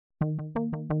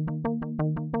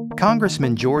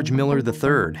Congressman George Miller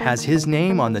III has his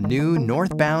name on the new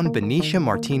northbound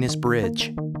Benicia-Martinez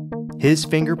Bridge. His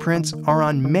fingerprints are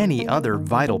on many other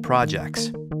vital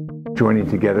projects. Joining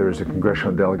together as a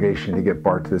congressional delegation to get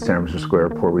BART to the San Francisco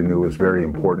airport we knew was very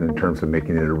important in terms of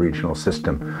making it a regional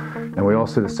system. And we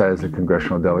also decided as a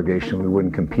congressional delegation we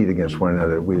wouldn't compete against one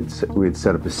another. We had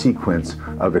set up a sequence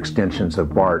of extensions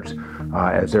of BART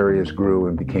as areas grew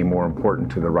and became more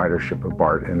important to the ridership of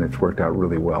BART, and it's worked out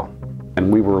really well.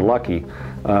 And we were lucky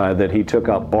that he took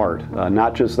up BART,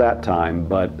 not just that time,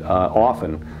 but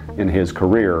often in his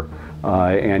career.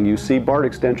 And you see BART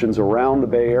extensions around the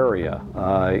Bay Area,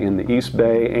 in the East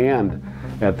Bay and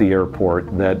at the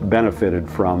airport, that benefited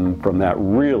from that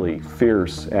really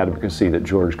fierce advocacy that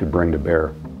George could bring to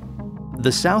bear.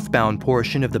 The southbound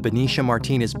portion of the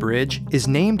Benicia-Martinez Bridge is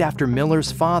named after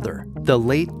Miller's father, the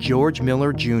late George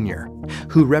Miller Jr.,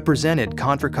 who represented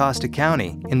Contra Costa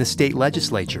County in the state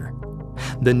legislature.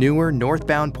 The newer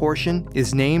northbound portion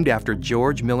is named after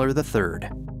George Miller III.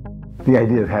 The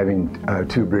idea of having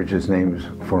two bridges named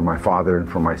for my father and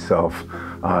for myself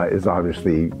is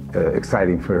obviously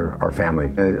exciting for our family.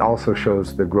 And it also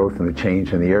shows the growth and the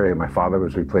change in the area. My father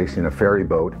was replacing a ferry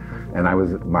boat, and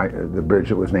the bridge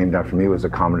that was named after me was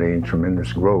accommodating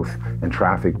tremendous growth and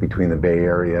traffic between the Bay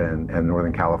Area and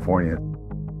Northern California.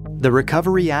 The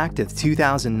Recovery Act of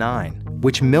 2009,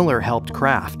 which Miller helped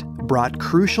craft, brought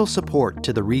crucial support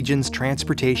to the region's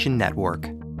transportation network.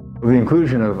 The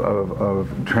inclusion of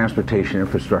transportation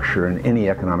infrastructure in any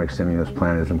economic stimulus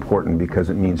plan is important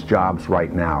because it means jobs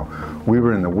right now. We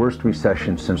were in the worst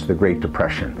recession since the Great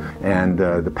Depression, and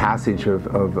the passage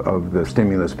of the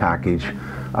stimulus package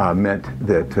meant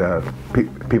that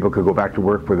people could go back to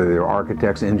work, whether they were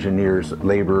architects, engineers,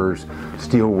 laborers,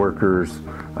 steel workers,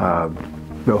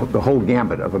 the whole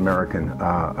gambit of American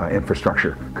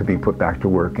infrastructure could be put back to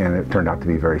work, and it turned out to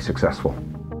be very successful.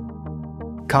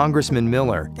 Congressman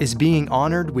Miller is being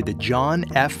honored with the John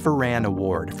F. Foran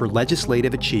Award for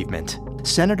Legislative Achievement.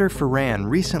 Senator Foran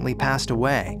recently passed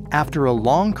away after a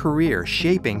long career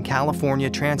shaping California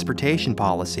transportation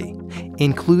policy,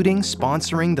 including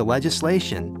sponsoring the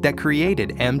legislation that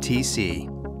created MTC.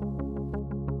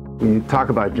 When you talk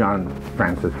about John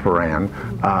Francis Foran,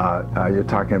 you're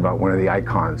talking about one of the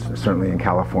icons, certainly in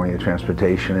California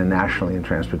transportation and nationally in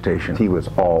transportation. He was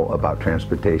all about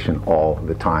transportation all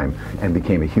the time and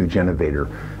became a huge innovator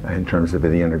in terms of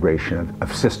the integration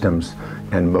of systems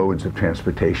and modes of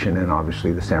transportation, and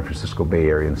obviously the San Francisco Bay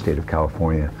Area and the state of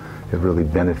California have really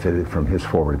benefited from his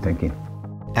forward thinking.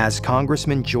 As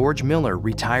Congressman George Miller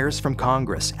retires from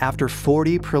Congress after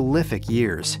 40 prolific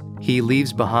years, he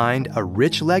leaves behind a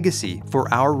rich legacy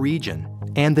for our region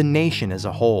and the nation as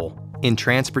a whole in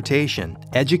transportation,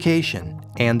 education,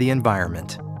 and the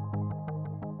environment.